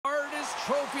biggest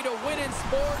trophy to win in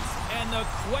sports, and the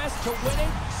quest to win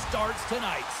it starts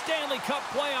tonight. Stanley Cup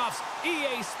playoffs,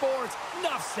 EA Sports,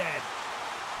 enough said.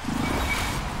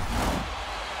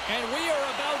 And we are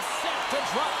about set to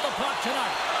drop the puck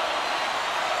tonight.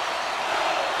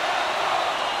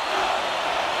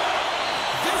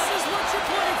 This is what you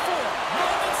play for.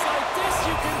 Moments like this,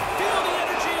 you can feel the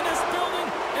energy in this building,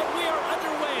 and we are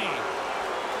underway.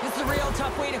 This is a real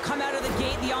tough way to come out of the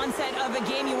gate, the onset of a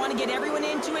game. You want to get everyone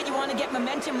into it. You want to get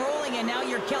momentum rolling, and now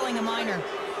you're killing a minor.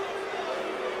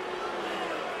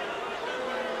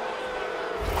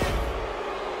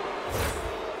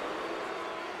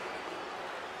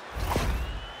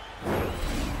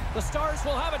 The Stars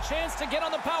will have a chance to get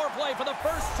on the power play for the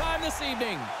first time this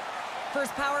evening.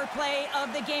 First power play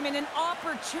of the game and an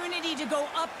opportunity to go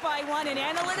up by one. And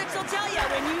analytics will tell you,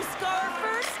 when you score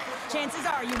first, chances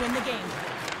are you win the game.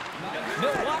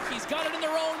 Milwaukee's got it in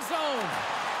their own zone.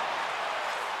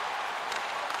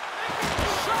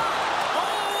 Shot!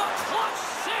 Oh, a clutch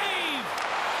save!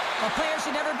 A player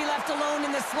should never be left alone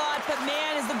in the slot, but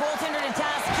man, is the goaltender to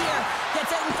task here.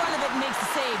 Gets out in front of it and makes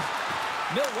the save.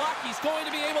 Milwaukee's going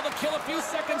to be able to kill a few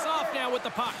seconds off now with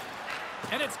the puck.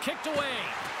 And it's kicked away.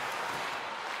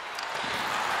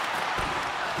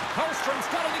 Hallstrom's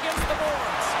got it against the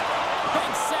boards.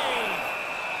 Big save.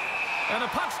 And the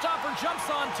puck stopper jumps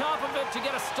on top of it to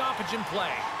get a stoppage in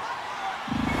play.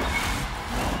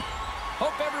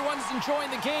 Hope everyone's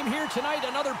enjoying the game here tonight.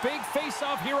 Another big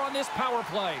face-off here on this power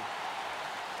play.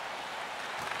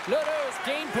 Ludo's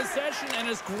gained possession, and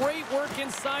his great work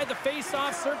inside the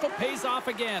face-off circle pays off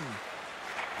again.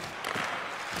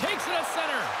 Takes it at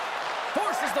center.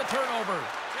 Forces the turnover.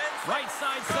 Right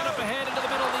side set up ahead into the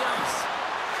middle of the ice.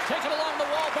 Taken along the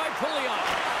wall by Pouliot.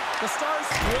 The Stars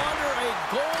squander a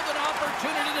golden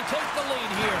opportunity to take the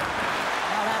lead here.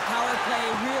 Now that power play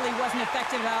really wasn't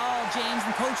effective at all, James.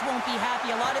 The coach won't be happy.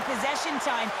 A lot of possession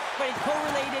time, but it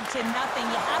correlated to nothing.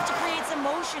 You have to create some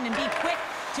motion and be quick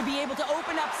to be able to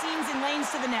open up seams and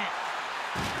lanes to the net.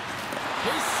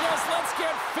 He says, let's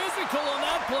get physical on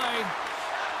that play.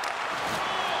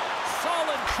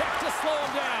 Solid check to slow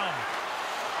him down.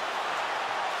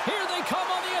 Here they come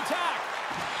on the attack.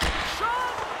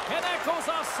 Shot! And that goes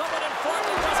off someone in front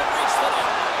and doesn't reach the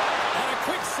net. And a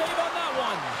quick save on that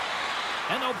one.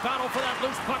 And they'll battle for that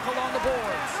loose puck along the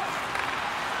boards.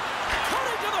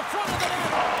 Cutting to the front of the net.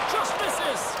 Just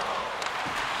misses.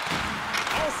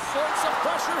 All sorts of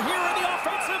pressure here in the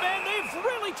offensive end. They've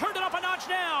really turned it up a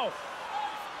notch now.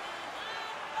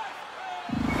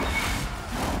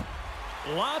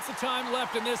 Lots of time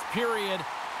left in this period.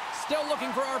 Still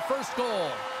looking for our first goal.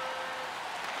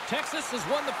 Texas has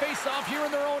won the face-off here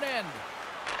in their own end.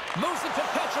 Moves it to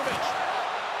Petrovic.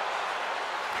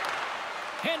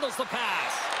 Handles the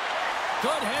pass.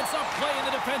 Good heads-up play in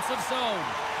the defensive zone.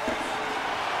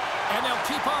 And they'll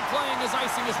keep on playing as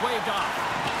icing is waved off.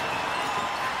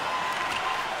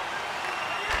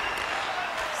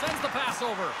 Sends the pass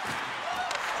over.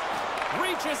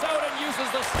 Reaches out and uses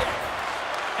the stick.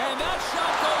 And that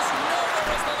shot goes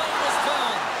nowhere as the lane was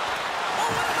filled.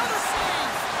 Oh, and another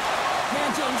save! Man,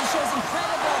 James, he shows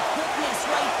incredible quickness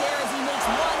right there as he makes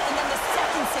one and then the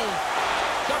second save.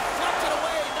 Deflected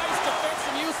away. Nice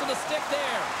defensive use of the stick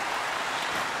there.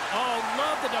 Oh,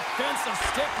 love the defensive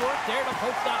stick work there to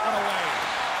poke that one away.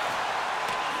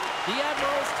 The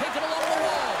Admirals take it along the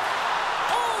wall.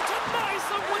 Oh, denies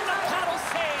them with the paddle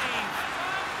save.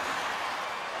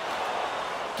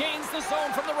 Gains the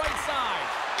zone from the right side.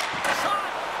 Shot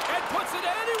and puts it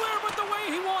anywhere but the way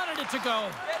he wanted it to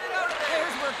go.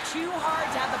 Players work too hard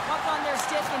to have the puck on their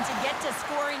stick and to get to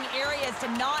scoring areas to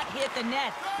not hit the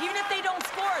net. Even if they don't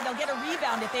score, they'll get a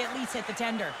rebound if they at least hit the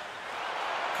tender.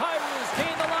 Kyrus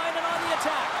gained the line and on the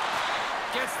attack.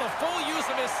 Gets the full use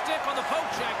of his stick on the poke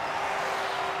check.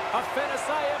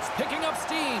 Afenasayev's picking up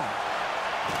steam.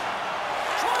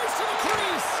 Tries to the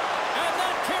crease. And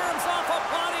that caroms off a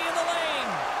body in the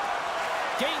lane.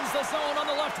 Gains the zone on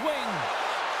the left wing.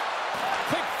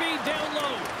 Quick feed down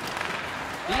low.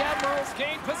 The Admirals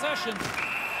gain possession.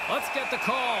 Let's get the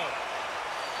call.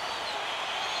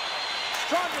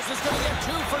 Strongest is going to get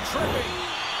 2 for tripping.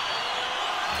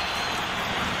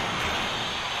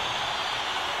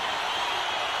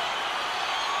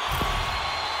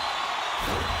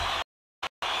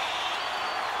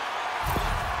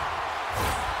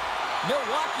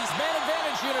 Milwaukee's man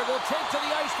advantage unit will take to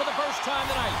the ice for the first time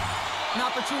tonight. An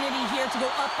opportunity here to go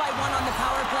up by one on the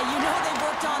power play. You know they've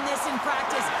worked on this in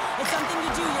practice. It's something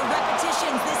you do, your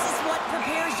repetitions. This is what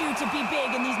prepares you to be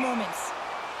big in these moments.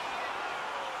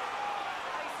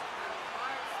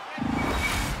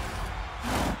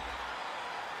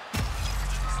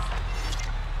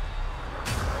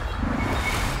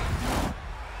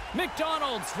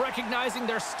 McDonald's recognizing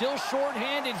they're still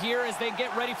short-handed here as they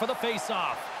get ready for the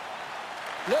face-off.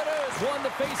 Letters won the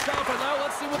face-off, and now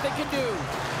let's see what they can do.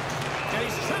 And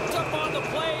he's tripped up on the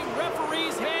play.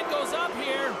 Referee's hand goes up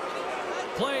here.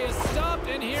 Play is stopped,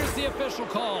 and here's the official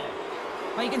call.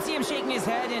 Well, you can see him shaking his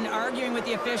head and arguing with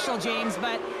the official, James,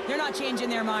 but they're not changing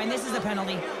their mind. This is a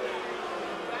penalty.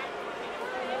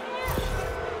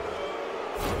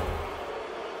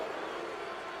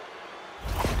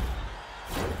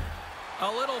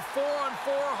 A little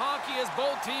 4-on-4 hockey as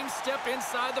both teams step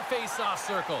inside the face-off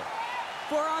circle.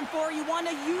 4-on-4, you want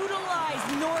to utilize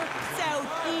north, south,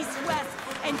 east, west,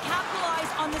 and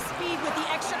capitalize on the speed with the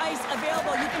extra ice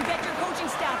available. You can bet your coaching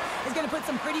staff is going to put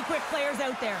some pretty quick players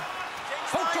out there.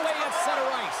 Poked away at center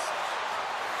ice.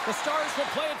 The Stars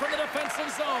will play it from the defensive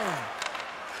zone.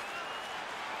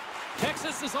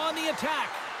 Texas is on the attack.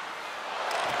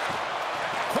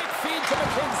 Quick feed to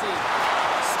McKenzie.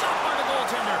 Stopped by the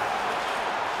goaltender.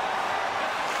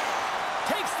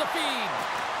 Takes the feed.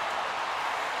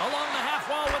 Along the half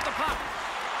wall with the puck.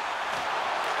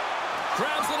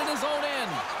 Grabs it in his own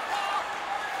end.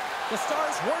 The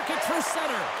Stars work it through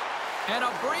center. And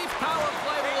a brief power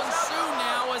play will ensue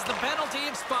now as the penalty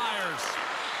expires.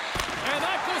 And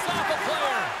that goes off a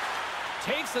player.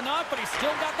 Takes the knock, but he's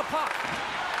still got the puck.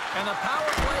 And the power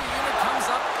play unit comes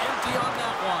up empty on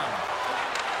that one.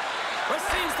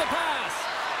 Receives the pass.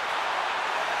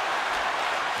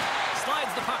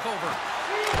 Slides the puck over.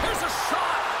 Here's a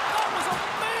shot. That was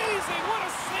amazing. What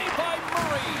a save by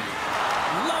Murray.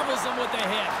 Levels him with the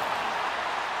hit.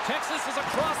 Texas is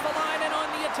across the line and on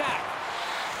the attack.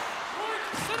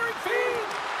 Centering feed.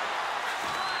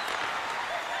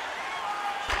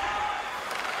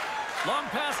 Long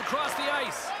pass across the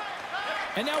ice.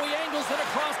 And now he angles it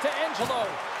across to Angelo.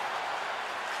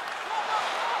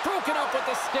 Broken up with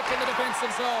the stick in the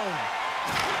defensive zone.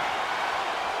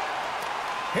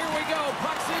 Here we go.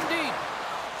 Puck's in deep.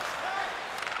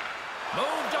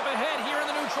 Moved up ahead here in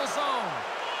the neutral zone.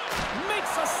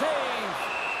 Makes a save.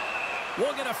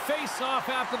 We'll get a face-off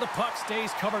after the puck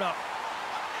stays covered up.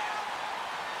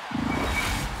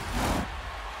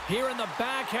 Here in the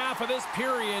back half of this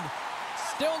period,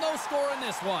 still no score in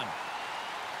this one.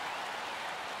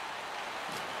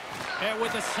 And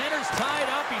with the centers tied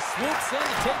up, he swoops in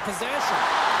to take possession.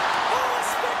 Oh, a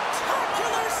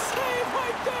spectacular save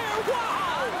right there.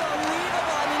 Wow!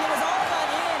 Unbelievable. I mean, it was all but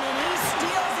in, and he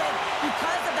steals it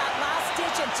because of that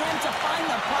last-ditch attempt to find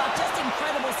the puck. Just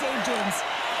incredible save, James.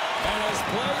 And as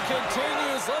play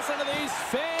continues, listen to these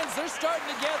fans. They're starting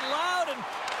to get loud and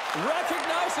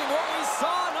recognizing what we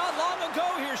saw not long ago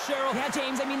here, Cheryl. Yeah,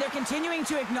 James, I mean, they're continuing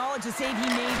to acknowledge the save he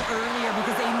made earlier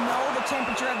because they know the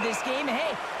temperature of this game. And,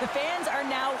 hey, the fans are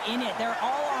now in it. They're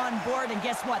all on board, and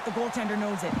guess what? The goaltender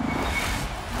knows it.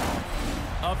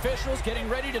 Officials getting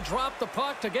ready to drop the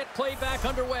puck to get play back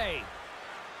underway.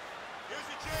 Here's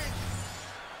the change.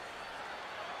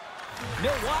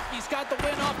 Milwaukee's got the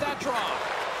win off that draw.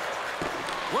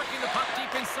 Working the puck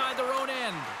deep inside their own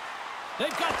end.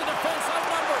 They've got the defense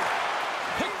outnumbered.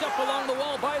 Picked up along the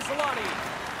wall by Zalotti.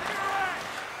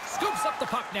 Scoops up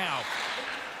the puck now.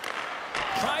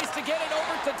 Tries to get it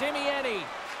over to Dimiani.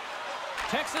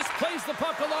 Texas plays the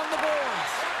puck along the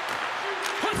boards.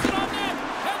 Puts it on net,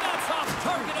 and that's off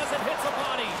target as it hits a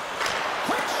body.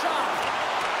 Quick shot.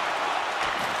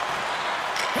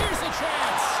 Here's a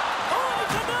chance. Oh, he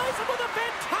denies him with a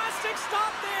fantastic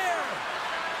stop there.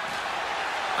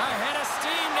 Ahead of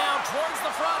steam now towards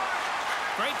the front.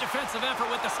 Great defensive effort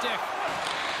with the stick.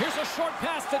 Here's a short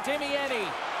pass to Dimiani.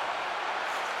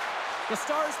 The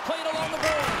Stars played along the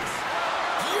boards.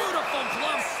 Beautiful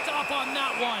glove stop on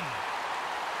that one.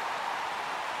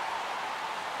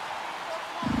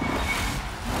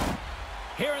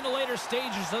 Here in the later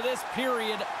stages of this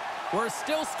period, we're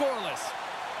still scoreless.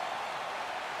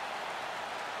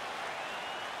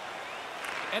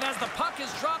 And as the puck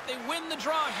is dropped, they win the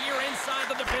draw here inside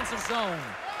the defensive zone.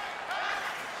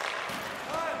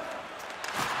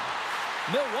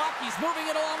 Milwaukee's moving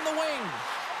it along the wing.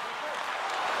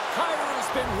 Calder's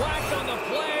been whacked on the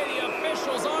play. The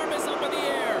official's arm is up in the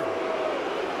air.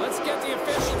 Let's get the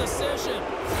official decision.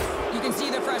 You can see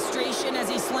the frustration as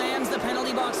he slams the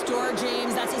penalty box door,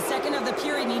 James. That's his second of the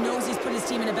period, and he knows he's put his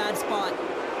team in a bad spot.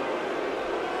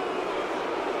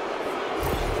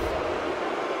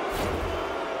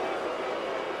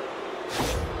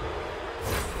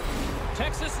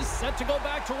 Texas is set to go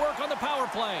back to work on the power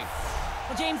play.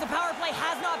 Well, James, the power play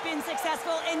has not been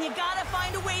successful, and you got to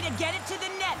find a way to get it to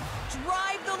the net,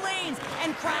 drive the lanes,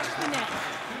 and crash the net.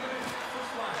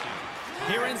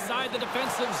 Here inside the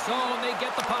defensive zone, they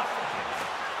get the puck.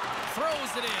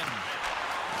 Throws it in.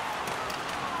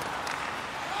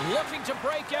 Looking to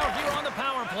break out here on the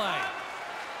power play.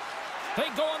 They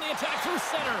go on the attack through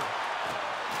center.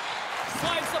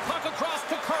 Slides the puck across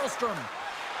to Karlstrom.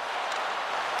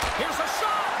 Here's a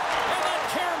shot, and that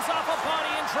caroms off a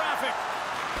body in traffic.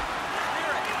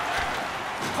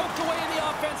 Poked away in the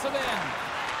offensive end.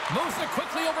 Moves it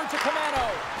quickly over to Camano.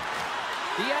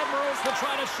 The Admirals will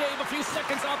try to shave a few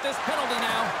seconds off this penalty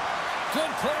now.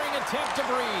 Good clearing attempt to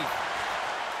breathe.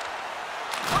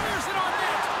 Fires it on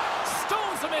net.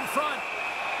 Stones him in front.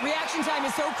 Reaction time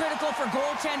is so critical for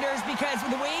goaltenders because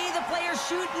the way the players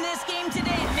shoot in this game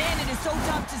today, man, it is so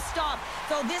tough to stop.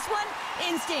 So this one,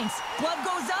 instincts. Glove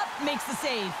goes up, makes the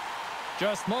save.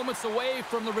 Just moments away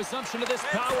from the resumption of this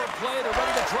power play. They're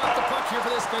ready to drop the puck here for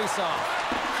this faceoff.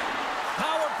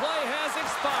 Power play has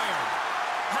expired.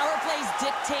 Power plays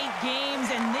dictate games,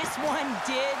 and this one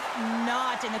did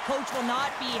not. And the coach will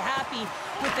not be happy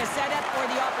with the setup or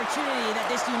the opportunity that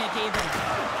this unit gave him.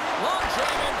 Long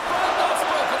jam in front, that's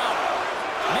broken up.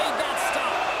 Made that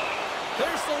stop.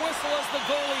 There's the whistle as the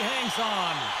goalie hangs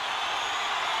on.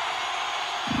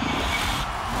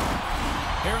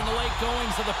 Here in the late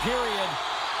goings of the period,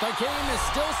 the game is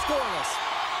still scoreless.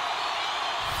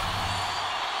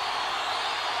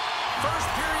 First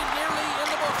period nearly in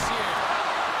the books here.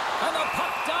 And the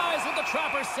puck dies with the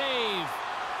Trapper save.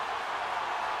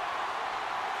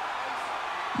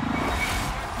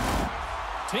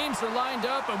 Teams are lined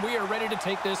up, and we are ready to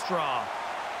take this draw.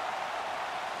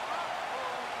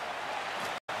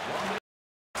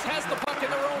 Has the puck in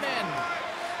their own end.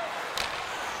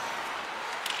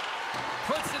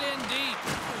 Puts it in deep.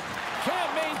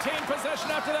 Can't maintain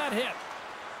possession after that hit.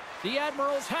 The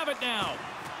Admirals have it now.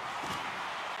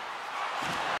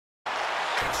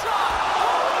 Shot!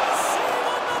 Save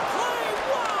on the play!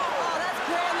 Wow! Oh, that's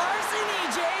grand larceny,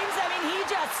 James. I mean, he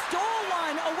just stole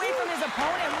one away from his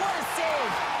opponent. What a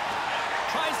save.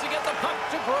 Tries to get the puck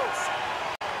to Gross.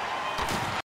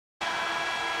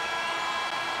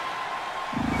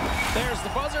 There's the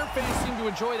buzzer. Fans seem to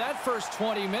enjoy that first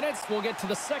 20 minutes. We'll get to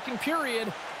the second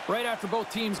period right after both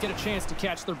teams get a chance to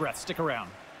catch their breath. Stick around.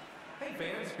 Hey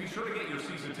fans, be sure to get your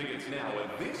season tickets now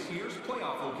at this year's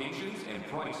playoff locations and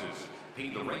prices. Pay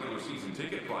the regular season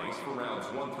ticket price for rounds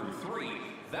 1 through 3.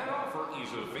 That offer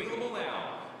is available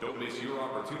now. Don't miss your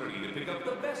opportunity to pick up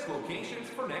the best locations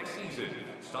for next season.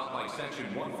 Stop by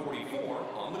section 144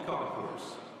 on the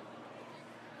concourse.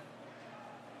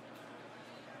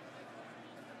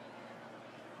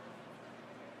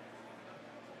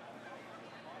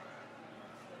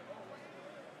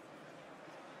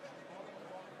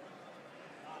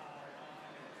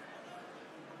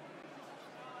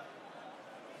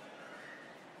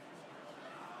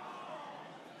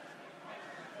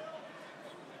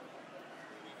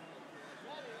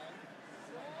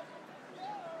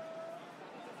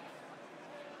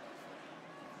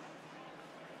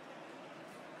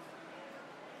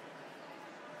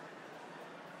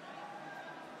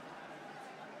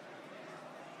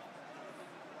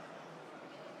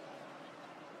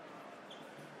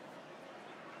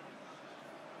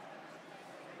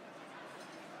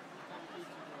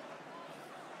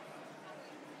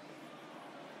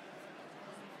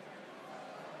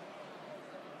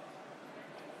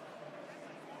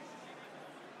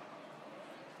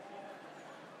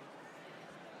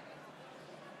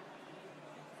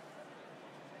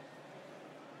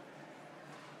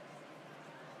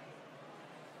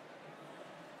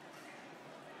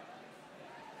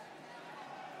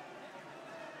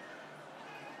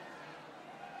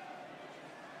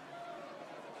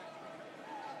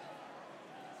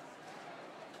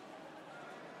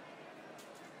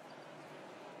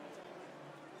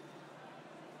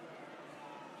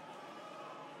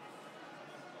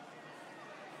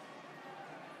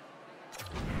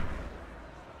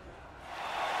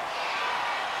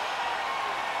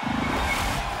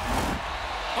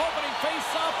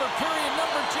 Face-off for period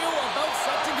number 2, about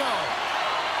set to go.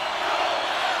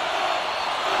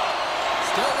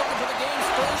 Still looking for the game's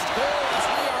first goal as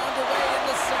we are underway in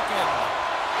the second.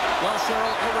 Well,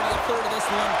 Cheryl, over to the third of this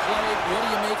one played. What do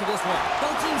you make of this one?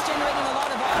 Both teams generating a lot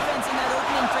of offense in that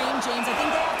opening frame, James. I think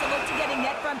they have to look to getting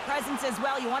net front presence as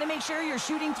well. You want to make sure you're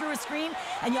shooting through a screen,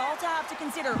 and you also have to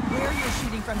consider where you're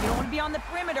shooting from. You don't want to be on the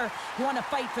perimeter. You want to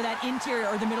fight for that interior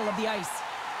or the middle of the ice.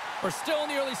 We're still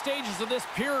in the early stages of this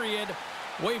period.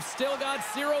 We've still got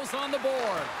zeros on the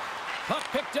board. Puck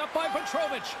picked up by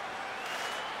Petrovic.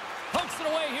 Pokes it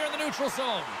away here in the neutral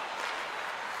zone.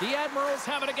 The Admirals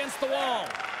have it against the wall.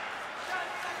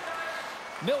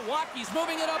 Milwaukee's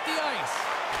moving it up the ice.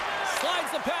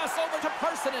 Slides the pass over to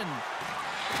Parsonen.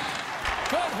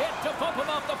 Good hit to bump him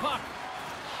off the puck.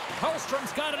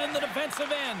 Hallstrom's got it in the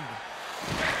defensive end.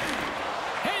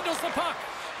 Handles the puck.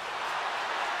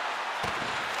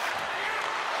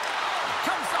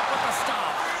 Comes up with a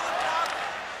stop.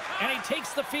 And he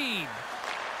takes the feed.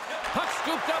 Puck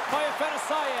scooped up by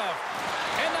Afanasayev.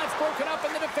 And that's broken up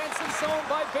in the defensive zone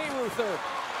by Bayreuther.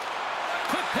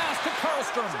 Quick pass to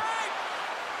Karlstrom.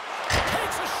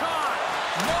 Takes a shot.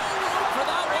 No room for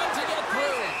that one to get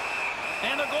through.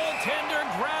 And the goaltender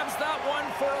grabs that one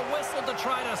for a whistle to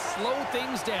try to slow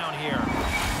things down here.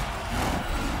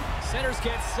 Centers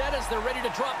get set as they're ready to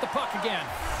drop the puck again.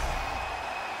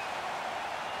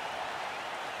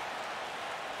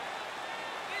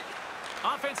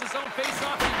 Offense's own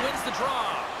face-off, he wins the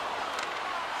draw.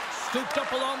 Scooped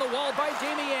up along the wall by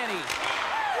Damiani.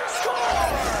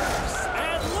 Scores!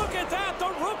 And look at that, the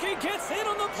rookie gets in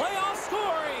on the playoff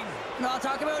scoring. Well,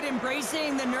 talk about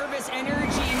embracing the nervous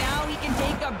energy. Now he can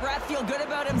take a breath, feel good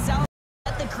about himself,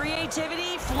 let the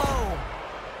creativity flow.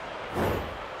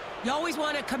 You always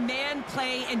want to command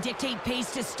play and dictate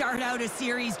pace to start out a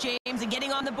series, James, and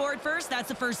getting on the board first, that's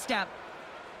the first step.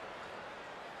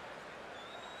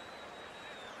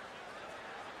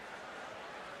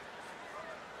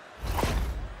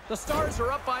 The Stars are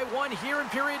up by 1 here in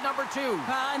period number 2.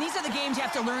 And these are the games you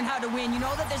have to learn how to win. You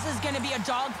know that this is going to be a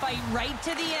dogfight right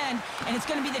to the end, and it's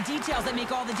going to be the details that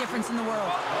make all the difference in the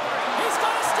world. He's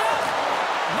got a step!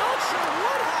 Not sure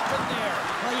what happened there.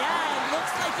 Well, yeah, it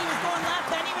looks like he was going left,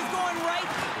 then he was going right,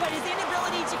 but his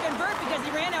inability to convert because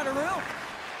he ran out of room.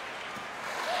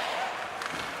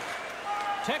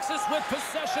 Texas with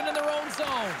possession in their own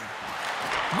zone.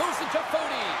 Moves it to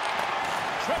Foti.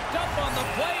 Tripped up on the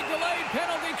play, delayed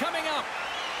penalty coming up.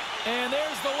 And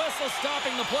there's the whistle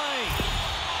stopping the play.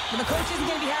 Well, the coach isn't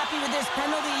going to be happy with this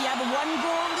penalty. You have a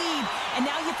 1-goal lead, and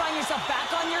now you find yourself back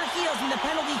on your heels when the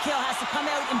penalty kill has to come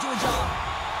out and do a job.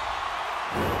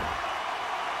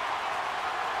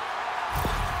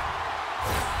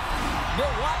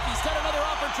 Milwaukee's got another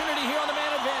opportunity here on the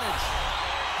man advantage.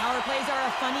 Power plays are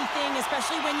a funny thing,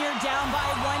 especially when you're down by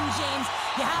 1, James.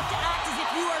 You have to act as if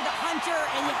you are the hunter,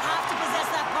 and you have to possess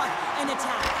that puck and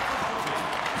attack.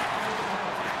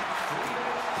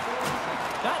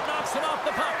 That knocks him off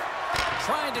the puck.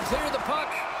 Trying to clear the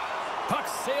puck. Puck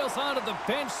sails onto the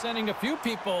bench, sending a few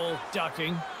people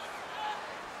ducking.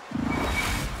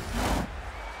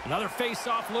 Another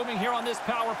face-off looming here on this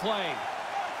power play.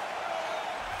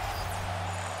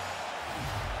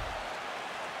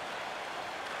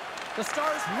 The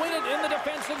Stars win it in the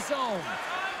defensive zone.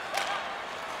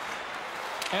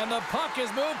 And the puck is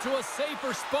moved to a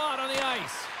safer spot on the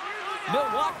ice.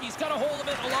 Milwaukee's got a hold of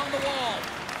it along the wall.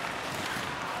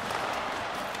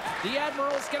 The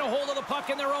Admirals get a hold of the puck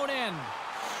in their own end.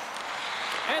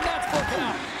 And that's broken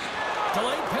up.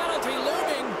 Delayed penalty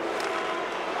looming.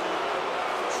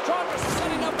 Strongest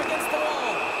setting up against the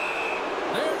wall.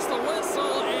 There's the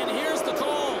whistle, and here's the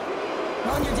call.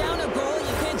 When you're down a goal,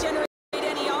 you can't generate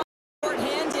any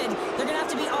short-handed. They're going to have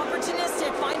to be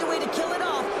opportunistic, find a way to kill it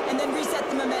off, and then reset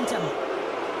the momentum.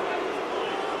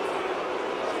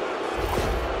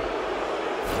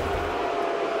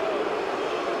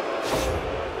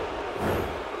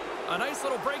 A nice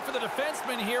little break for the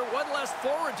defenseman here. One less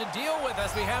forward to deal with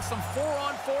as we have some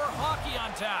 4-on-4 hockey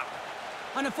on tap.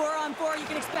 On a 4-on-4, you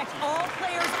can expect all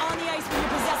players on the ice when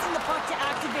you're possessing the puck to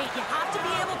activate. You have to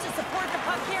be able to support the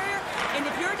puck carrier, and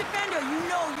if you're a defender, you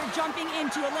know you're jumping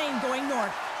into a lane going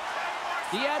north.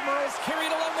 The Admirals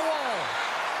carry it along the wall.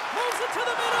 Moves it to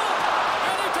the middle,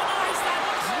 and he denies that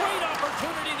great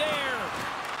opportunity there.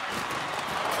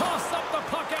 Coughs up the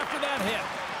puck after that hit.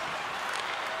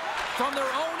 From their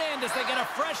own end as they get a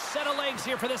fresh set of legs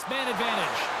here for this man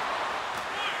advantage.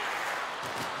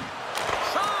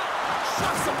 Shot!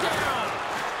 Shuts him down.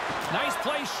 Nice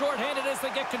play shorthanded as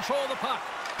they get control of the puck.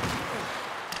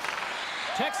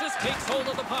 Texas takes hold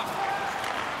of the puck.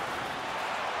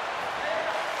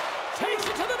 Takes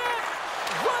it to the net.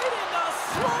 Right in the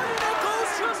slot, and it goes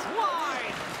just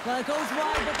wide. Well, it goes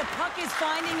wide, but the puck is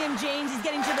finding him, James. He's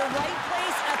getting to the right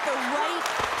place at the right...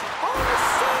 Oh,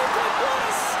 saved it! What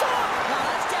a stop! Well,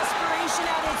 that's desperation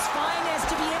at its finest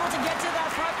to be able to get to that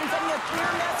puck and sending a clear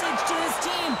message to his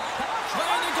team.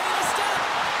 Trying to gain a step.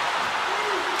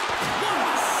 What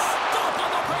a stop on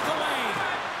the breakaway.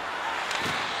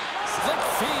 Slip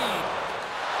feed.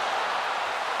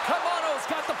 Kamano's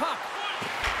got the puck.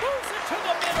 Moves it to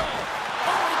the middle.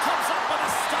 Oh, he comes up with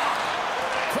a stop.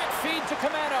 Quick feed to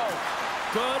Kamano.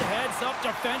 Good heads-up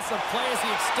defensive play as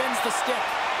he extends the stick.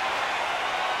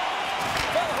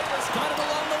 Bellhofer's got it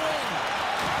along the wing.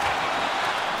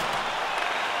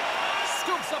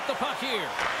 Scoops up the puck here.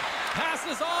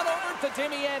 Passes on over to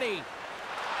Damiani.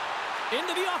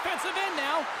 Into the offensive end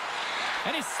now.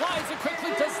 And he slides it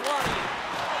quickly to Zloty.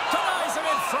 Denies him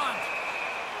in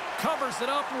it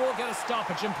up, and we'll get a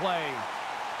stoppage in play.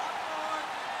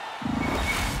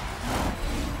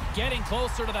 Getting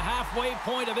closer to the halfway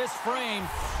point of this frame.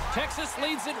 Texas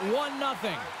leads it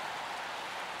 1-0.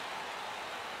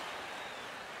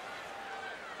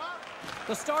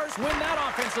 The Stars win that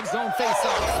offensive zone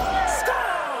faceoff.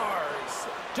 Stars!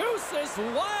 Deuces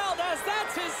wild as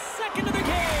that's his second of the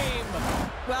game.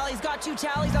 Well, he's got 2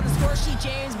 tallies on the score sheet,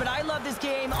 James, but I love this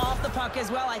game off the puck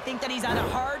as well. I think that he's had a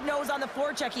hard nose on the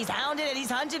forecheck. He's hounded it, he's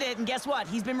hunted it, and guess what?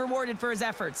 He's been rewarded for his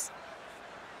efforts.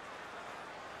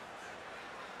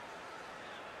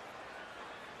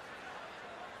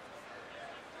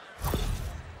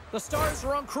 The Stars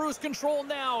are on cruise control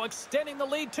now, extending the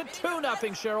lead to 2-0,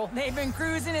 Cheryl. They've been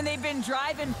cruising and they've been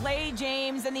driving play,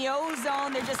 James. In the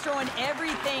O-zone, they're just throwing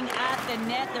everything at the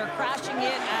net. They're crashing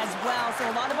it as well. So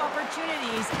a lot of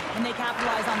opportunities, and they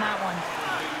capitalize on that one.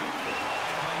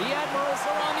 The Admirals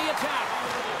are on the attack.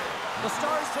 The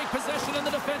Stars take possession in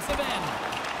the defensive end.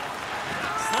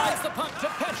 Slides the puck to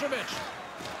Petrovic.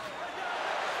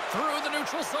 Through the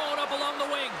neutral zone, up along the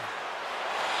wing.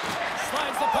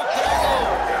 Slides the puck down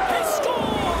low. He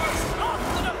scores! Off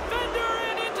the defender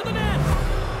and into the net!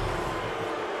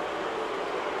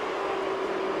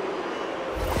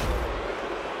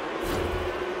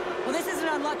 Well, this is an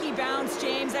unlucky bounce,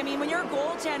 James. I mean, when you're a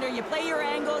goaltender, you play your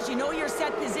angles, you know your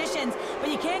set positions, but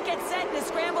you can't get set in a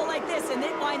scramble like this, and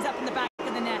it winds up in the back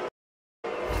of the net.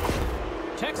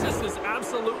 Texas is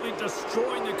absolutely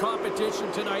destroying the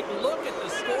competition tonight. Look at the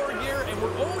score here, and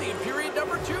we're only in period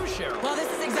number 2, Cheryl. Well, this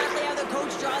is exactly how the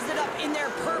coach draws it up. In their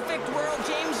perfect world,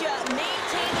 James, you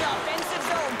maintain the offensive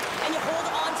zone, and you hold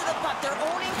on to the puck. They're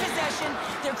owning possession,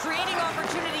 they're creating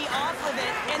opportunity off of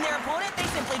it, and their opponent, they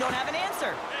simply don't have an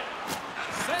answer.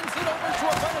 Sends it over to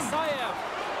Abanasayev.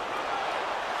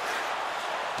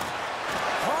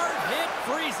 Hard hit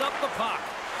frees up the puck.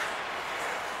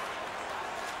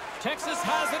 Texas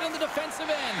has it in the defensive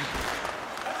end.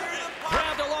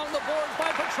 Grabbed along the boards by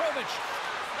Petrovic.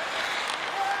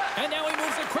 And now he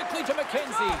moves it quickly to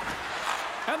McKenzie.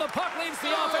 And the puck leaves the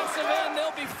offensive end.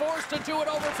 They'll be forced to do it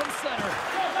over from center.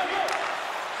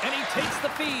 And he takes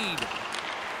the feed.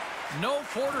 No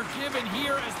quarter given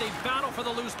here as they battle for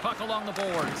the loose puck along the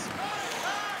boards.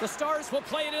 The Stars will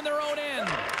play it in their own end.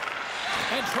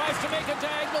 And tries to make a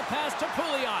diagonal pass to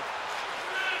Pouliot.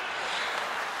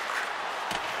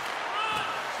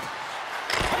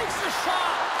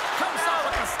 Shot comes out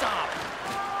with a stop.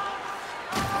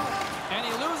 And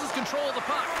he loses control of the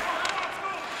puck.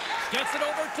 Gets it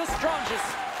over to Strongis.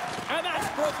 And that's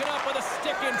broken up with a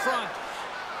stick in front.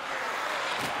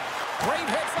 Great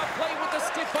hits up play with the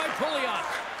stick by Pouliot.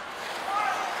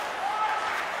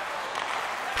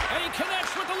 And he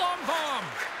connects with the long bomb.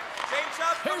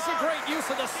 Here's a great use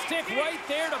of the stick right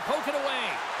there to poke it away.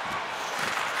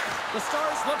 The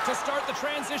Stars look to start the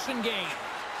transition game.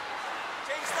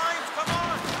 Come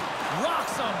on!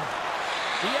 Rocks him.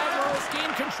 The Admirals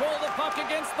gain control of the puck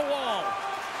against the wall.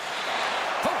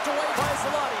 Poked away by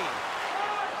Zalotti.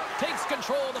 Takes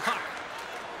control of the puck.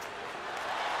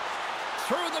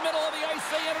 Through the middle of the ice,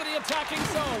 they enter the attacking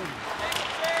zone.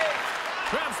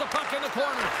 Grabs the puck in the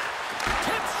corner.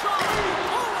 Tip shot.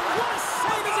 Oh, what a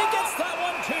save as he gets that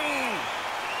one, too.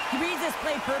 He reads this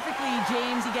play perfectly,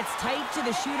 James. He gets tight to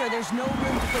the shooter. There's no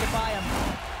room to put it by him.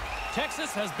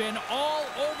 Texas has been all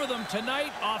over them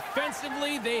tonight.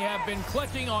 Offensively, they have been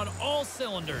clicking on all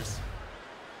cylinders.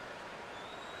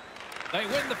 They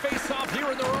win the faceoff here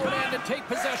in their own end and take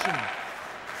possession.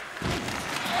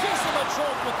 Gives them a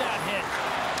jolt with that hit.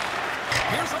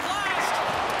 Here's a blast.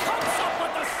 Comes up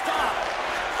with the stop.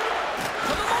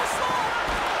 To the low slot.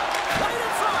 Right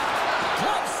in front.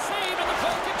 Glove save and the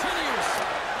play continues.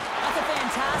 That's a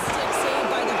fantastic save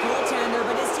by the goaltender,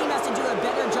 but his team has to do a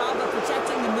better job of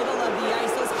protecting the middle of the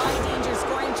ice. Those high-danger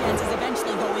scoring chances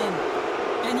eventually go in.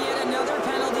 And yet another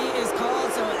penalty is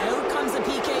called, so out comes the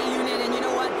PK unit, and you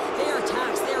know what? They are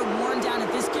taxed. They are worn down.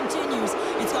 If this continues,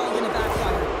 it's all going to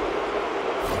backfire.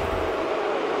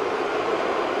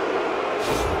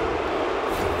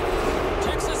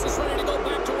 Texas is ready to go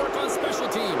back to work on special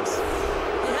teams.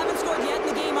 They haven't scored yet in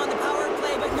the game on the power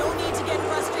play, but no need to get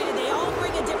frustrated. They all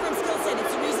bring a different skill set.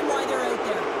 It's the reason why they're out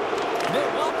there.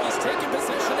 Milwaukee's taking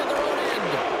possession in their own end.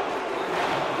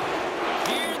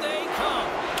 Here they come.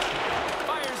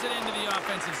 Fires it into the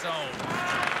offensive zone.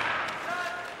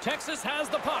 Texas has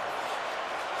the puck.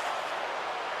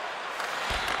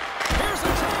 Here's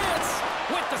a chance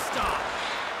with the stop.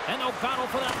 And they'll battle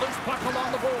for that loose puck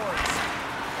along the boards.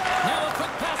 Now a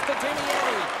quick pass to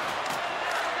Damiani.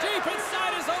 Deep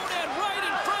inside his own end, right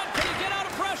in front. Can he get out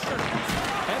of pressure?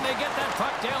 And they get that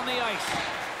puck down the ice.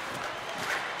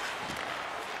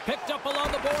 Picked up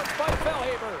along the boards by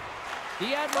Fellhaber.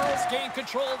 The Admirals gain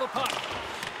control of the puck.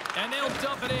 And they'll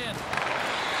dump it in.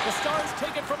 The Stars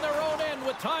take it from their own end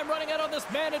with time running out on this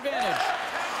man advantage.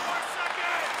 10 more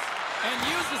seconds! And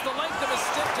uses the length of his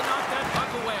stick to knock that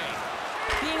puck away.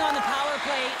 Being on the power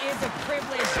play is a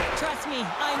privilege. Trust me,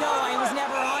 I know I was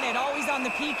never on it, always on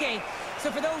the PK. So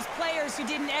for those players who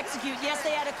didn't execute, yes,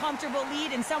 they had a comfortable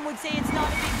lead, and some would say it's not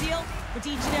a big deal, but to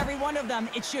each and every one of them,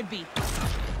 it should be.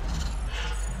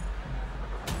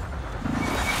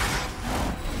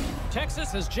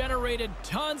 Texas has generated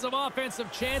tons of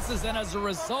offensive chances, and as a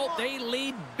result, they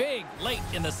lead big late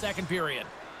in the second period.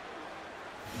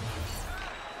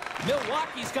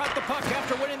 Milwaukee's got the puck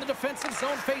after winning the defensive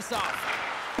zone faceoff.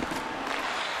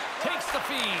 Takes the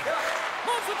feed.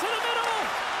 Moves it to the middle.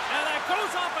 And that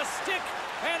goes off a stick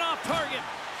and off target.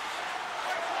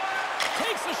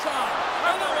 Takes a shot.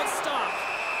 And that one's stopped.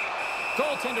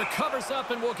 Goaltender covers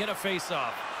up and will get a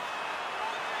faceoff.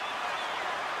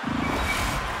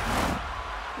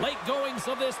 Late goings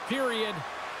of this period.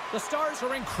 The Stars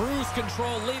are in cruise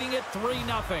control, leading it 3-0.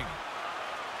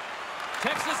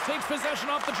 Texas takes possession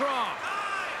off the draw.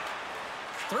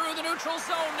 Through the neutral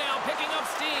zone now, picking up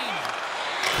steam.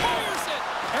 Fires it,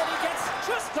 and he gets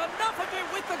just enough of it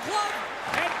with the glove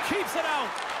and keeps it out.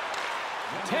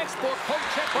 Textbook poke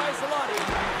check by Zalotti.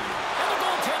 And the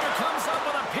goaltender comes up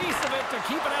with a piece of it to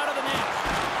keep it out of the net.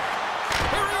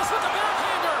 Here he is with the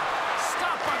backhander.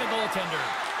 Stopped by the goaltender.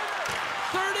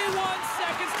 31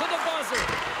 seconds to the buzzer.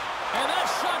 And that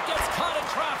shot gets caught in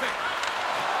traffic.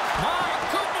 My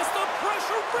goodness, the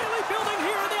pressure really building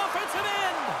here in the offensive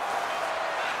end.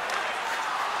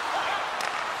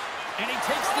 And he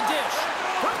takes the dish.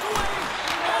 Breakaway.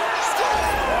 And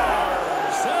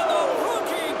scores! And the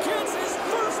rookie gets his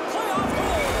first playoff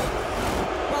goal.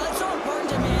 Well, it's so important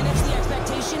to manage the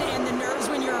expectation and the nerves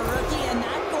when you're a rookie, and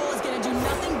that goal is going to do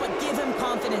nothing but give him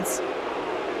confidence.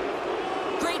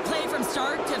 Great play from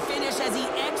start to finish as he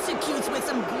executes with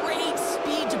some great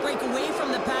speed to break away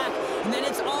from the pack. And then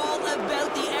it's all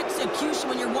about the execution.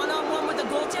 When you're one-on-one with a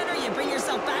goaltender, you bring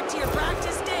yourself back to your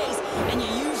practice days and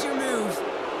you use your move.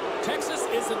 Texas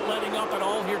isn't letting up at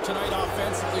all here tonight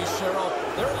offensively, Cheryl.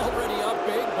 They're already up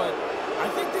big, but I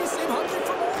think they seem hungry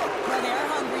for more. Well, they're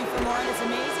hungry for more, and it's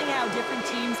amazing how different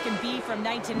teams can be from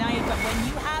night to night. But when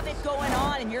you have it going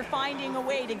on and you're finding a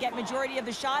way to get majority of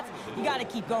the shots, you got to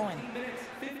keep going.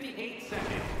 58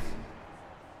 seconds.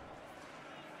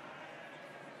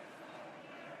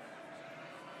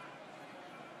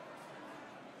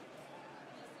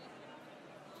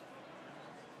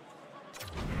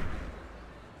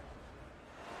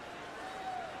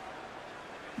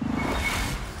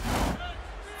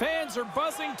 Fans are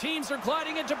buzzing. Teams are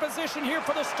gliding into position here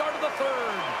for the start of the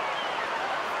third.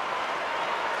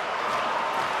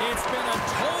 It's been a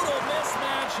total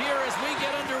mismatch here as we get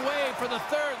underway for the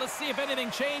third. Let's see if anything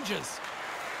changes.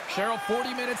 Cheryl,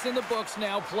 40 minutes in the books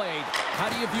now played. How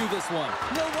do you view this one?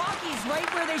 Milwaukee's right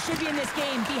where they should be in this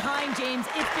game, behind James.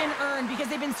 It's been earned because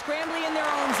they've been scrambling in their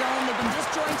own zone. They've been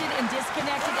disjointed and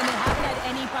disconnected, and they haven't had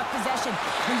any puck possession.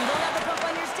 When you don't have the puck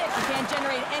on your stick, you can't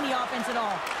generate any offense at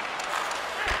all.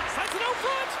 Sends it out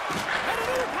front, and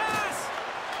another pass.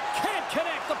 Can't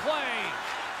connect the play.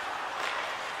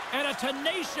 And a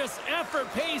tenacious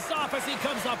effort pays off as he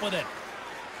comes up with it.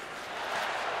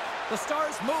 The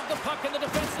Stars move the puck in the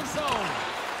defensive zone.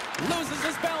 Loses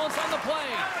his balance on the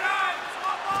play.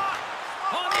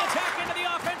 On the attack into the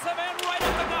offensive end, right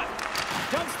at the gut.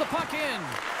 Dumps the puck in.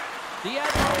 The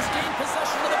Admirals gain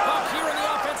possession of the puck here in the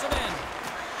offensive end.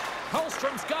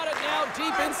 Hellstrom's got it now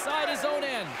deep inside his own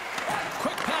end.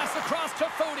 Quick pass across to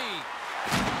Fody.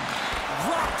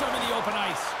 Rocked him in the open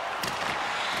ice.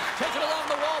 Taken along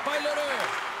the wall by Leroux.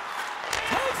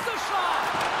 Takes the shot.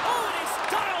 Oh, and he's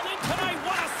dialed in tonight.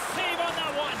 What a save on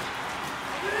that one.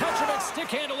 Petrovic stick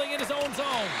handling in his own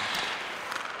zone.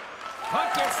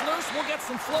 Puck gets loose. We'll get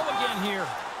some flow again here.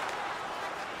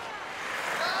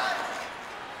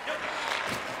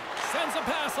 Sends a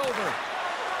pass over.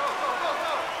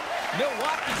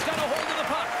 Milwaukee's got a hold of the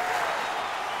puck.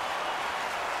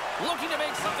 Looking to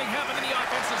make something happen in the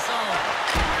offensive zone.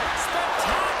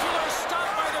 Spectacular stop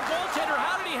by the goaltender.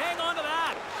 How did he hang on to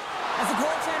that? As a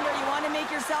goaltender, you want to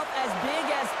make yourself as big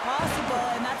as possible,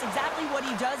 and that's exactly what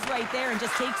he does right there and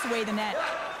just takes away the net.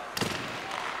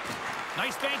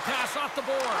 Nice bank pass off the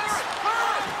boards.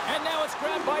 And now it's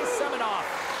grabbed by Semenoff.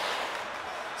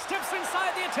 Steps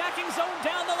inside the attacking zone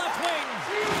down the left wing.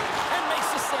 And makes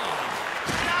the save.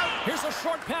 Here's a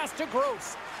short pass to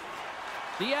Gross.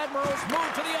 The Admirals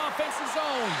move to the offensive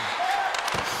zone.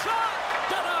 Shot!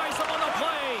 Denies him on the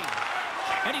play.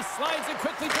 And he slides it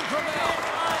quickly to Gravel.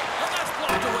 And that's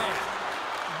blocked away.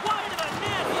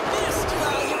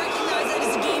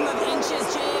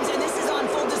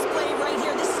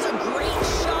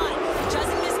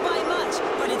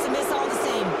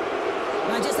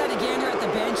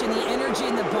 energy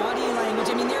and the body language.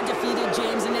 I mean, they're defeated,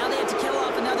 James, and now they have to kill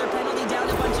off another penalty down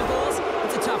a bunch of goals.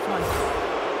 It's a tough one.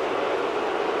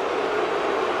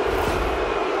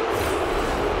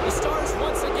 The Stars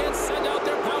once again send out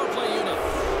their power play unit.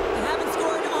 They haven't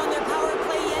scored on their power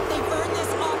play yet. They've earned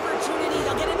this opportunity.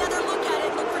 They'll get another look at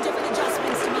it, look for different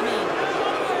adjustments to be made.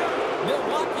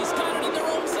 Milwaukee's got it in their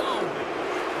own zone.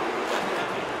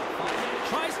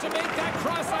 Tries to make that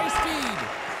cross-ice feed.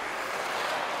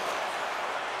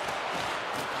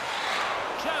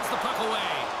 Jabs the puck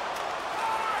away.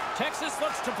 Texas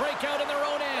looks to break out in their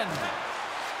own end.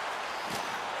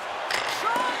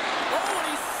 Oh, and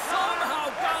he somehow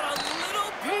got a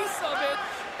little piece of it,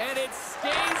 and it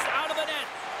stays out of the net.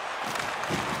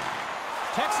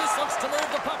 Texas looks to move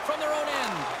the puck from their own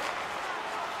end.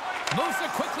 Moves it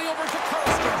quickly over to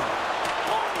Calder.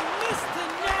 Oh, he missed the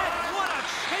net. What a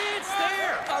chance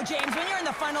there. Oh, James, when you're in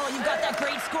the funnel, you've got that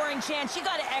great scoring chance. You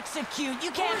got to execute.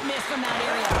 You can't miss from that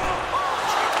area.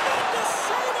 Tremendous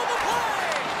save of the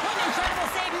play. What an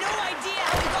incredible save. No idea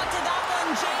how he got to that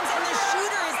one, James, and the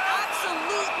shooter is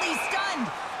absolutely stunned.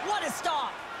 What a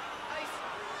stop.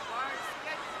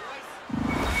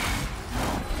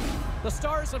 The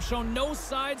Stars have shown no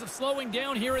signs of slowing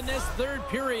down here in this third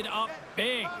period, up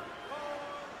big.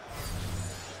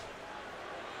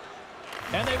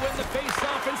 And they win the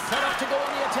face-off and set up to go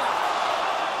on the attack.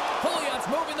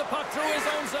 Pouliot's moving the puck through his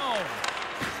own zone.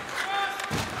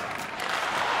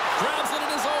 Grabs it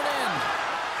in his own end.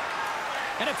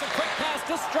 And it's a quick pass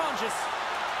to Strongis.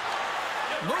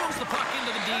 Moves the puck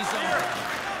into the D zone.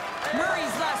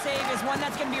 Murray's last save is one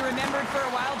that's going to be remembered for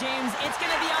a while, James. It's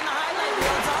going to be on the highlight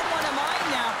reel. It's on one of mine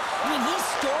now. I mean, he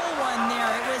stole one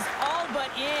there. It was all but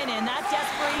in, and that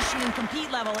desperation and compete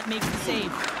level, it makes the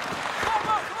save.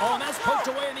 Oh, and that's poked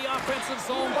away in the offensive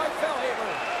zone by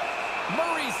Fellhaber.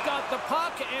 Murray's got the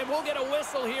puck, and we'll get a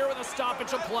whistle here with a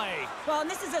stoppage of play. Well, and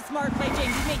this is a smart play,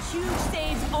 James. He's made huge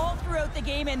saves all throughout the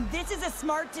game, and this is a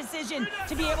smart decision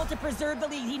to be able to preserve the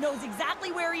lead. He knows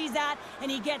exactly where he's at, and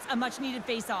he gets a much-needed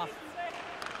face-off.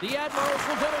 The Admirals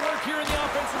will go to work here in the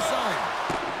offensive zone.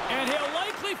 And he'll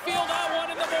likely feel that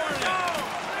one in the morning.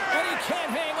 And he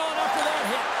can't hang on after that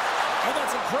hit. And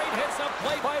that's a great heads-up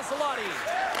play by Zalotti.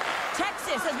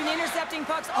 Texas has been intercepting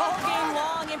pucks all game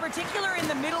long, in particular in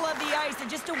the middle of the ice.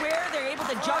 They're just aware they're able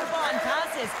to jump on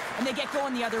passes, and they get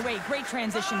going the other way. Great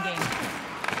transition game.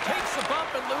 Takes a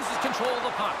bump and loses control of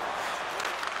the puck.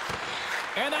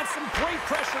 And that's some great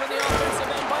pressure in the offensive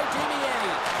end by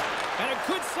Demier. And a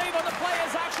good save on the play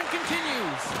as action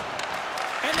continues.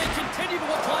 And they continue to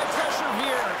apply pressure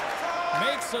here.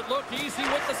 Makes it look easy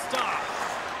with the stop.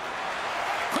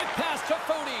 Quick pass to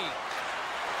Fody.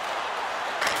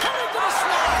 Coming to the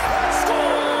slot.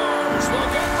 Scores!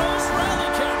 We'll get those rally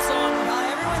caps on. Well,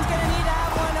 everyone's going to need to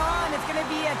have one on. It's going to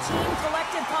be a team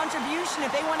collective contribution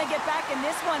if they want to get back in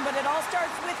this one. But it all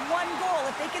starts with one goal.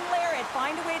 If they can layer it,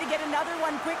 find a way to get another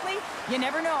one quickly, you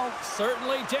never know.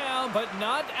 Certainly down, but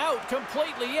not out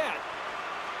completely yet.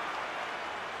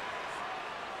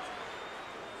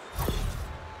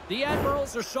 The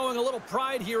Admirals are showing a little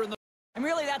pride here in the... And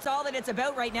really, that's all that it's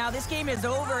about right now. This game is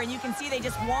over, and you can see they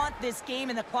just want this game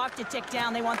and the clock to tick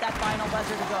down. They want that final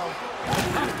buzzer to go.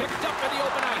 Picked up in the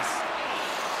open ice.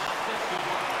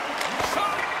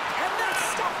 Shot, and that's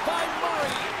stopped by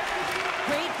Murray.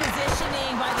 Great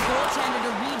positioning by the goaltender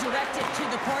to redirect it to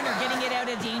the corner, getting it out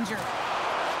of danger.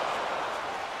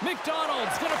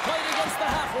 McDonald's going to play it against the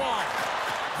half wall.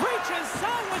 Reaches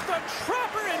out with the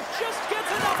trapper and just gets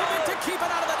enough of it to keep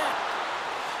it out of the net.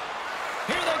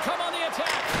 Here they come on the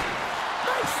attack.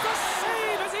 Makes the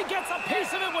save as he gets a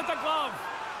piece of it with the glove.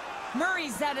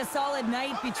 Murray's had a solid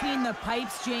night between the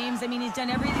pipes, James. I mean, he's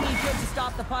done everything he could to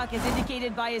stop the puck, as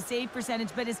indicated by his save percentage,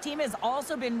 but his team has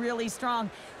also been really strong.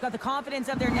 Got the confidence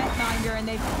of their netminder, and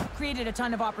they've created a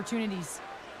ton of opportunities.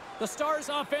 The Stars'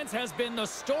 offense has been the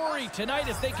story tonight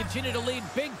as they continue to lead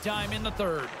big time in the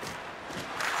third.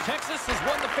 Texas has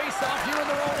won the faceoff here in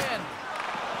their own end.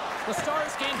 The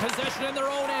Stars gain possession in their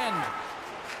own end.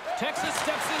 Texas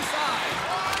steps inside.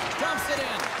 Dumps it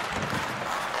in.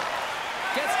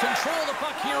 Gets control of the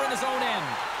puck here in his own end.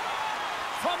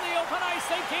 From the open ice,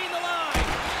 they gain the line.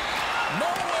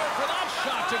 Nowhere for that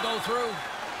shot to go through.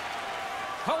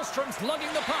 Hellstrom's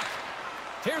lugging the puck.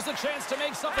 Here's a chance to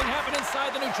make something happen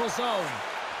inside the neutral zone.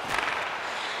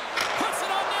 Puts it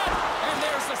on net, and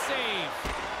there's the save.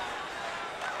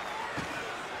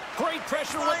 Great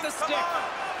pressure with the stick.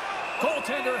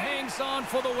 Goaltender hangs on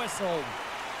for the whistle.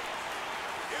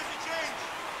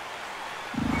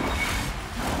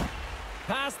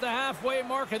 Past the halfway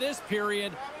mark of this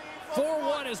period,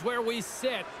 4-1 is where we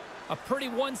sit. A pretty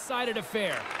one-sided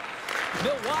affair.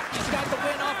 Milwaukee's got the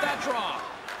win off that draw.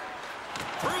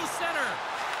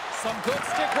 Some good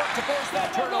stick work to force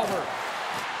that turnover.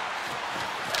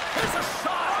 Here's a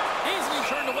shot. Easily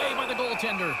turned away by the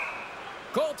goaltender.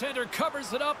 Goaltender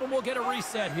covers it up, and we'll get a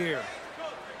reset here.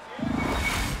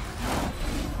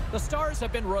 The Stars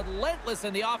have been relentless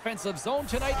in the offensive zone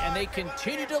tonight, and they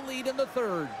continue to lead in the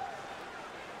third.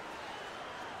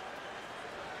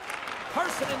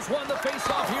 Parson's won the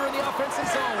faceoff here in the offensive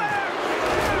zone.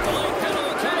 Delay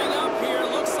penalty coming up here.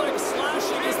 Looks like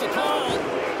slashing is the call.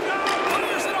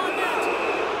 Fires it on net.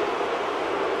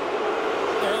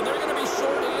 And they're going to be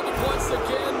short-handed once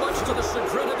again, much to the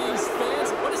chagrin of these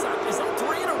fans. What is that? Is that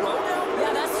 3 in a row now?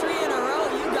 Yeah, that's 3 in a row.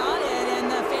 You got it.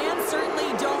 And the fans certainly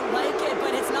don't like it,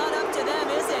 but it's not up to them,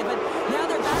 is it? But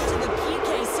now they're back to the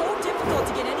PK. So difficult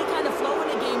to get any kind of flow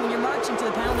in a game when you're marching to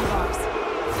the penalty box.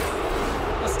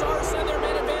 The Stars send their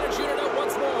man advantage unit out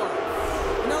once more.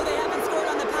 No, they haven't scored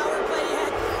on the power play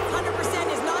yet. 100%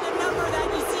 is not a number that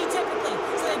you see typically.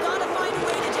 So they've got to find a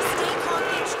way to just stay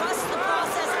confident, trust the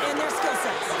process and their skill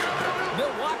sets.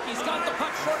 Milwaukee's got the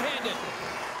puck short-handed.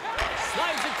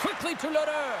 Slides it quickly to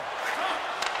Calder.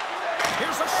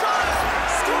 Here's a shot.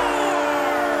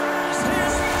 Scores!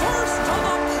 His first of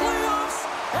the playoffs,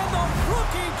 and the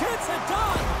rookie gets it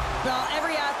done. Well,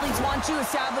 every athlete wants to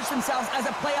establish themselves as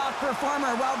a playoff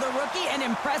performer, while the rookie, an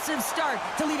impressive start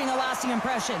to leaving a lasting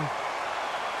impression.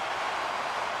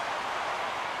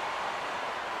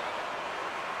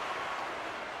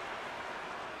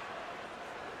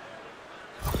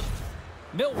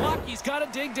 Milwaukee's got to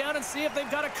dig down and see if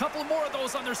they've got a couple more of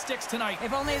those on their sticks tonight.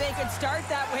 If only they could start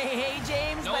that way, hey,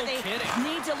 James? No but they kidding.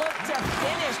 need to look to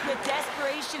finish with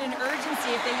desperation and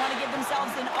urgency if they want to give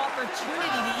themselves an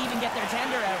opportunity to even get their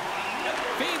tender out.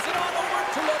 Feeds it on over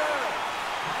to Calder.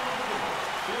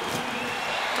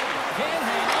 Can't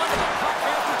hang on to the puck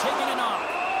after taking a knock.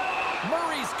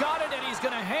 Murray's got it, and he's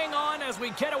going to hang on as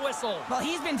we get a whistle. Well,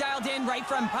 he's been dialed in right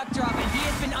from puck drop, and he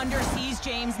has been under siege,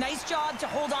 James. Nice job to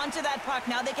hold on to that puck.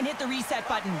 Now they can hit the reset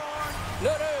button.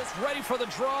 Calder is ready for the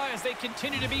draw as they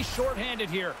continue to be shorthanded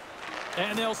here.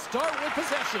 And they'll start with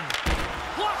possession.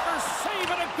 Blocker save,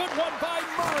 and a good one by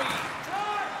Murray.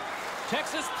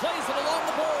 Texas plays it along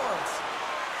the boards.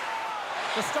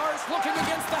 The Stars looking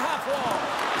against the half wall.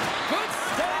 Good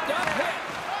stand-up hit.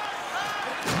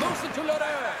 Moves it to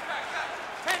Calder.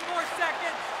 10 more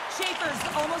seconds. Schaefer's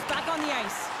almost back on the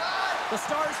ice. The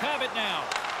Stars have it now.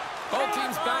 Both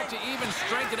teams back to even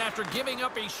strength, and after giving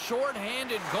up a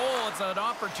short-handed goal, it's an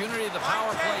opportunity the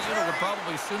power play unit would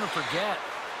probably sooner forget.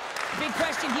 Big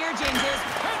question here, James, is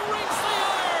And rings the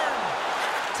iron!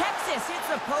 Texas hits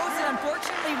the post and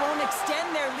unfortunately won't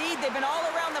extend their lead. They've been all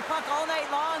around the puck all night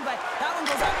long, but that one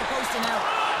goes off the post and out.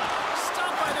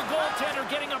 Stopped by the goaltender,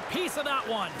 getting a piece of that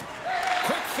one.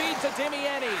 Quick feed to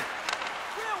Demiani.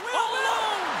 All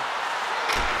alone!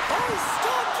 Oh,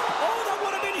 stopped! Oh, that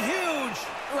would have been huge!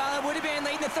 Well, it would have been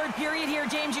late in the third period here,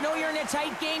 James. You know you're in a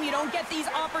tight game. You don't get these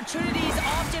opportunities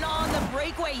often on the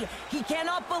breakaway. He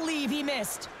cannot believe he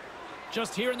missed.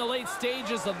 Just here in the late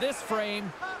stages of this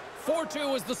frame,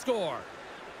 4-2 is the score.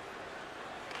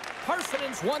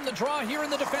 Parson's won the draw here in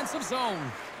the defensive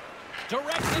zone.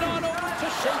 Directs it on over to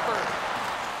Schaefer.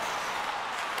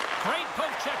 Great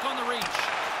poke check on the reach.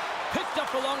 Picked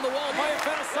up along the wall by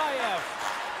Afanasayev.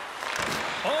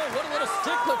 Oh, what a little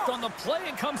stick lift on the play,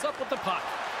 and comes up with the puck.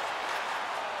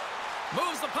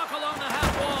 Moves the puck along the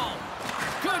half wall.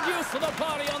 Good use of the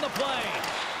body on the play.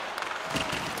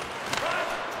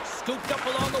 Scooped up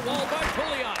along the wall by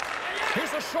Pouliot.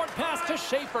 Here's a short pass to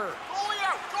Schaefer.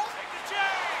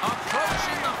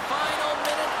 Approaching the final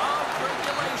minute of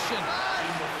regulation.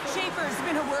 Schaefer's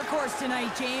been a workhorse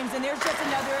tonight, James, and there's just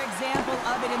another example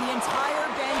of it, and the entire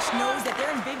bench knows that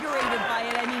they're invigorated by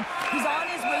it. I mean, he's on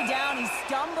his way down, he's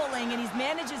stumbling, and he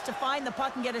manages to find the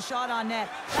puck and get a shot on net.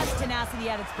 That's tenacity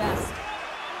at its best.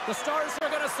 The Stars are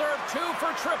going to serve 2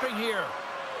 for tripping here.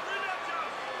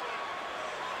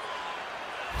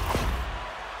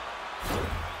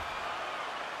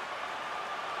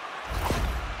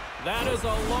 That is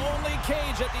a lonely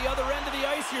cage at the other end of the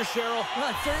ice here, Cheryl.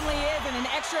 Well, it certainly is, and an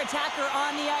extra attacker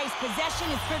on the ice. Possession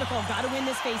is critical. Got to win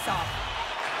this faceoff.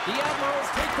 The Admirals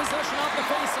take possession off the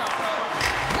faceoff.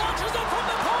 Launches it from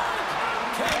the point.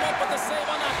 Came up with the save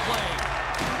on that play.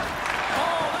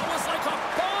 Oh, that was like a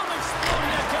bomb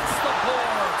exploding against the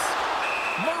boards.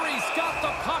 Murray's got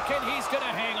the puck, and he's going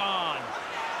to hang on.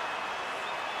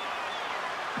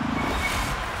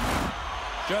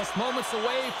 Just moments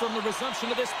away from the resumption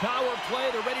of this power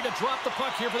play. They're ready to drop the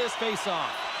puck here for this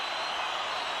faceoff.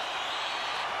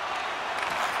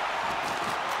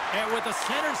 And with the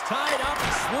centers tied up,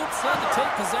 he swoops in to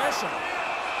take possession.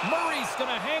 Murray's going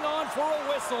to hang on for a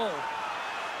whistle.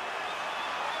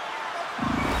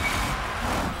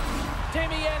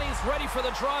 Damiani's ready for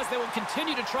the draws. They will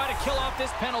continue to try to kill off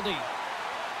this penalty.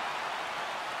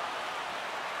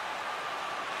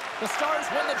 The Stars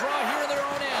win the draw here in their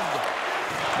own end.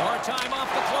 More time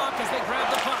off the clock as they grab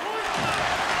the puck.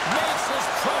 Makes his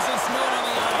presence known on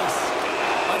the ice.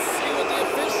 Let's see what the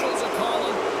officials are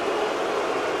calling.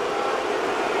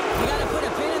 You got to put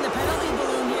a pin in the penalty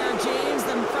balloon here, James.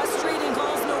 The frustrating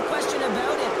calls, no question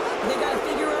about it. They got to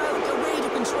figure out a way to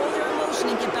control their emotion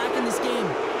and get back in this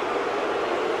game.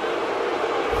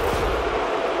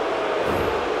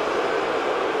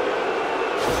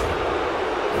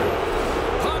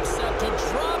 Puck set to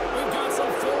drop. We've got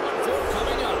some 4-on-4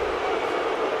 coming up.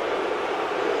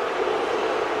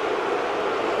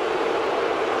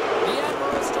 The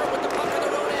Admirals start with the puck in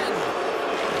their own end.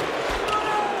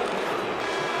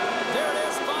 There it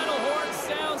is. Final horn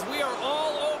sounds. We are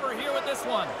all over here with this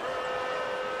one.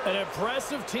 An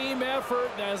impressive team effort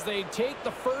as they take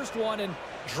the first one and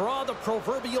draw the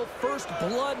proverbial first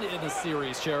blood in the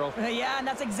series, Cheryl. Yeah, and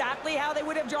that's exactly how they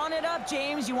would have drawn it up,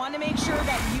 James. You want to make sure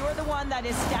that you're the one that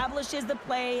establishes the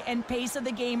play and pace of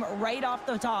the game right off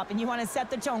the top, and you want to set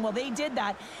the tone. Well, they did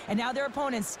that, and now their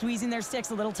opponents squeezing their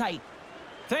sticks a little tight.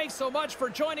 Thanks so much for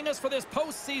joining us for this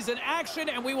postseason action,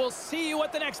 and we will see you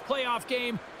at the next playoff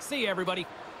game. See you, everybody.